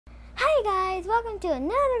Hi guys, welcome to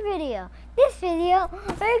another video. This video,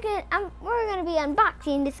 we're gonna be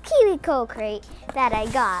unboxing this KiwiCo crate that I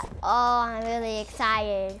got. Oh, I'm really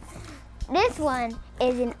excited. This one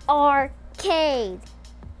is an arcade.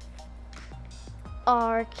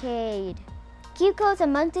 KiwiCo is a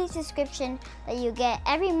monthly subscription that you get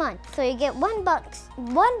every month. So you get one box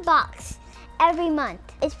every month.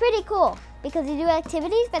 It's pretty cool because you do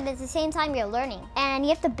activities, but at the same time you're learning. And you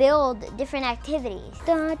have to build different activities.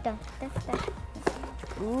 Dun, dun, dun, dun.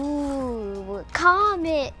 Ooh,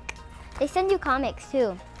 comic. They send you comics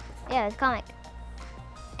too. Yeah, it's comic.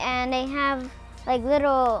 And they have like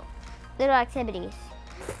little activities.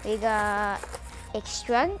 We got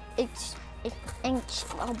instructions.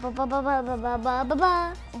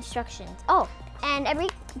 Oh, and every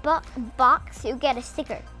box you get a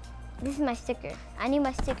sticker. This is my sticker. I need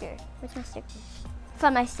my sticker. Where's my stickers?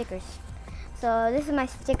 Found my stickers. So this is my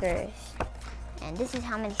stickers. And this is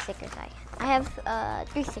how many stickers I have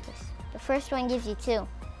 3 stickers. The first one gives you 2. Yeah,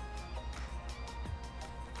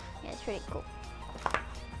 it's pretty cool.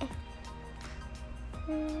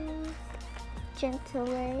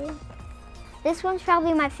 Gentle. This one's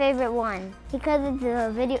probably my favorite one because it's a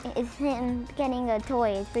video. It's him getting a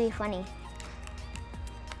toy. It's pretty funny.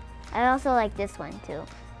 I also like this one too.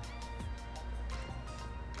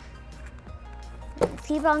 Let's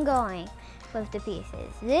keep on going with the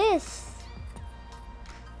pieces. This,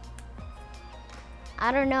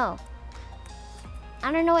 I don't know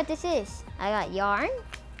what this is. I got yarn,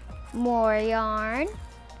 more yarn,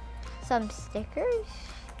 some stickers,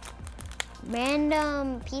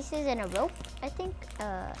 random pieces in a rope, I think. 2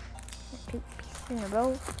 pieces in a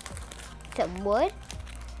row, some wood,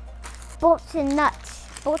 bolts and nuts,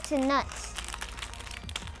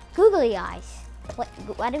 googly eyes.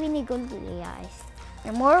 Why do we need googly eyes?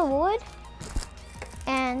 And more wood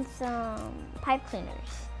and some pipe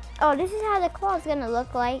cleaners. Oh, this is how the claw is gonna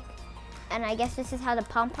look like. And I guess this is how the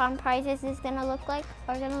pom-pom prizes is gonna look like,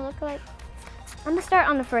 I'm gonna start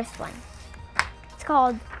on the first one. It's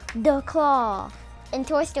called the claw. In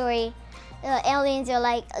Toy Story, the aliens are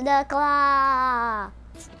like, the claw.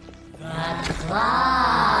 The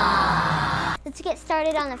claw. Let's get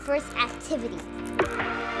started on the first activity.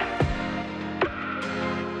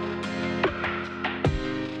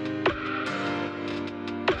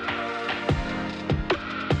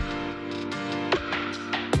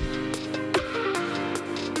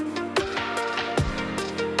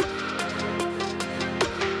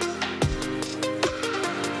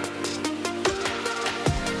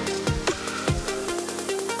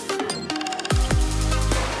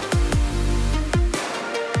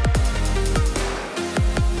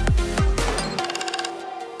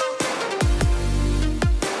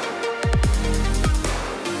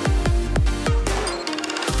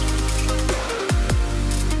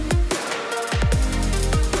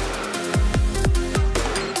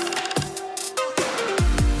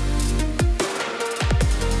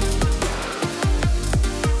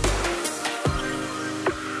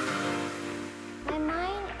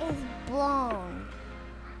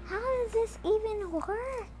 How does this even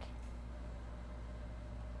work?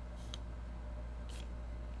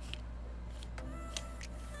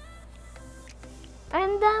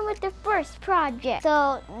 I'm done with the first project.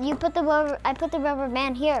 So you put the rubber, I put the rubber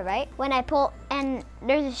band here, right? When I pull, and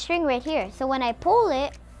there's a string right here. So when I pull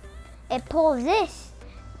it, it pulls this,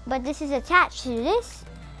 but this is attached to this.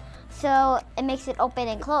 So it makes it open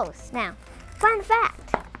and close. Now, fun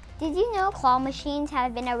fact. Did you know claw machines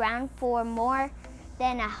have been around for more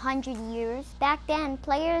than 100 years? Back then,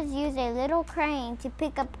 players used a little crane to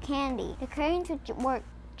pick up candy. The cranes would work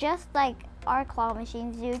just like our claw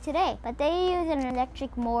machines do today, but they use an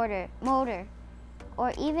electric motor,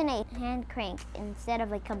 or even a hand crank instead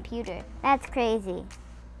of a computer. That's crazy.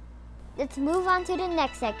 Let's move on to the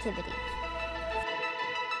next activity.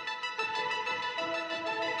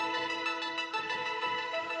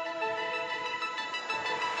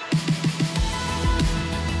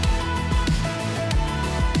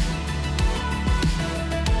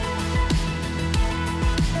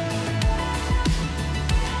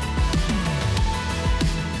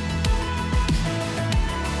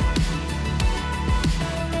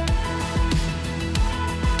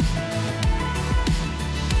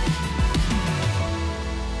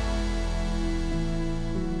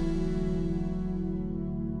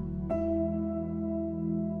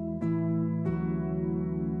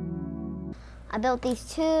 I built these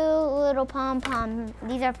 2 little pom-pom,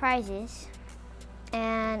 these are prizes.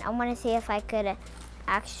 And I want to see if I could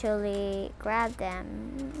actually grab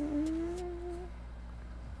them.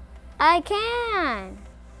 I can!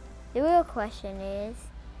 The real question is,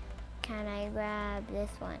 can I grab this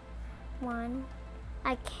one? one.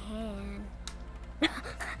 I can.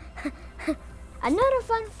 Another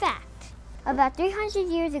fun fact. About 300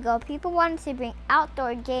 years ago, people wanted to bring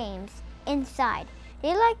outdoor games inside.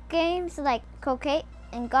 They liked games like croquet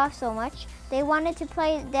and golf so much, they wanted to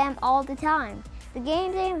play them all the time. The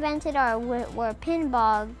games they invented were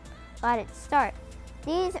pinball got its start.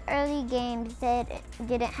 These early games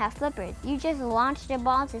didn't have flippers. You just launched the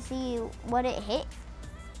ball to see what it hit.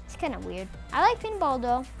 It's kind of weird. I like pinball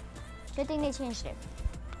though. Good thing they changed it.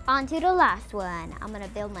 On to the last one. I'm gonna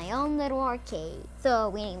build my own little arcade. So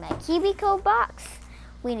we need my KiwiCo box.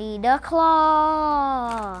 We need a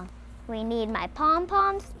claw. We need my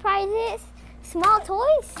pom-poms prizes. Small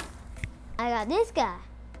toys. I got this guy.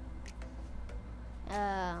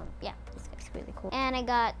 Yeah, this guy's really cool. And I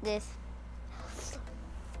got this.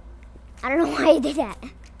 I don't know why I did that.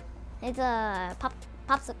 It's a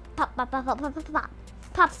popsicle.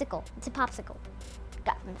 It's a popsicle.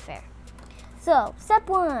 Got from the fair. So, step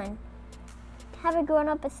 1. Have a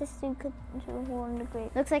grown-up assistant cook in the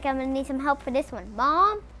grade. Looks like I'm gonna need some help for this one.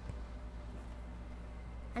 Mom?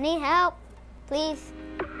 I need help, please.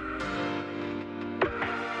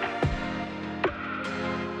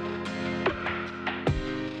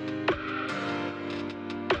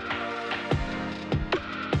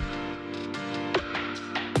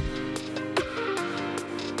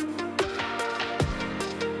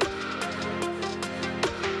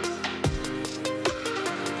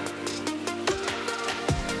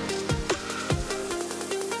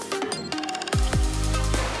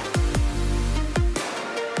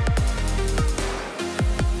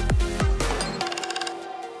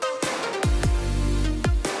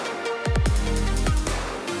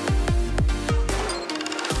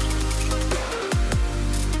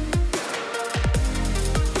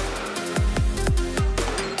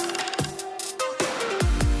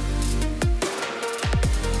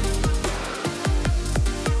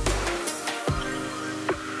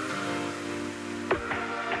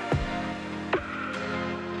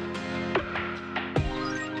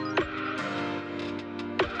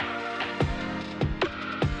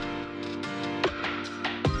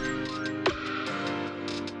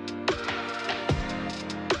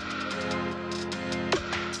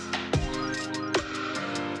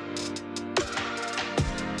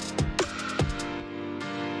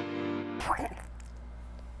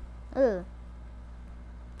 Ooh.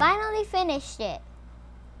 Finally finished it.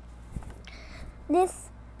 This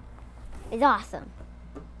is awesome.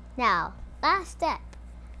 Now, last step.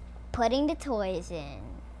 Putting the toys in.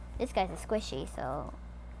 This guy's a squishy, so.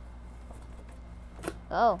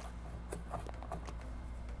 Oh.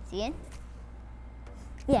 Is he in?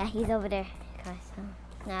 Yeah, he's over there. Okay, so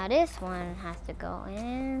now this one has to go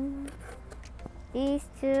in. These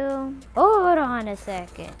two. Oh, hold on a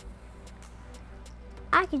second.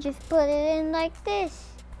 I could just put it in like this.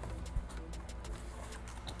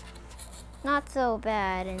 Not so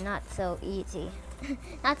bad and not so easy.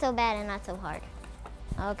 Not so bad and not so hard.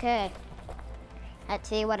 Okay. Let's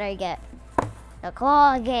see what I get. The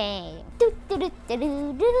claw game. Ooh,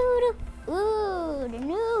 the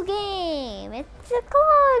new game. It's a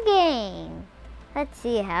claw game. Let's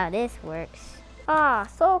see how this works. Ah,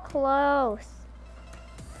 so close.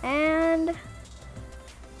 And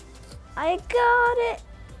I got it.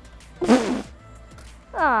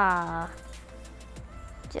 Ah.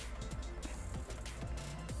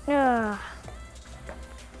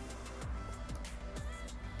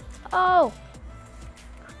 Oh.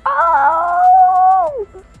 Oh!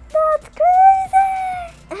 That's crazy!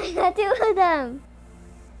 I got 2 of them.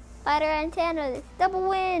 Spider antennas. Double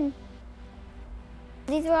win.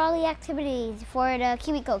 These were all the activities for the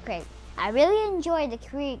KiwiCo crate. I really enjoyed the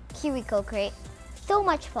KiwiCo crate. So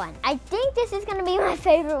much fun. I think this is gonna be my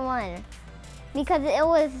favorite one because it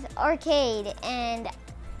was arcade and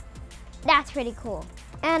that's pretty cool.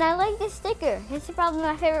 And I like this sticker. This is probably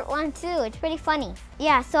my favorite one too. It's pretty funny.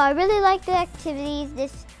 Yeah, so I really like the activities.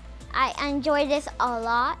 I enjoyed this a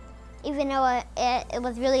lot, even though it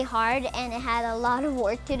was really hard and it had a lot of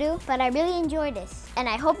work to do. But I really enjoyed this, and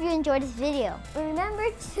I hope you enjoyed this video.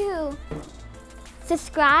 Remember to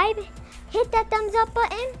subscribe, hit that thumbs up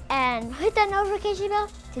button, and hit that notification bell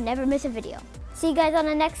to never miss a video. See you guys on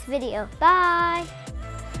the next video. Bye.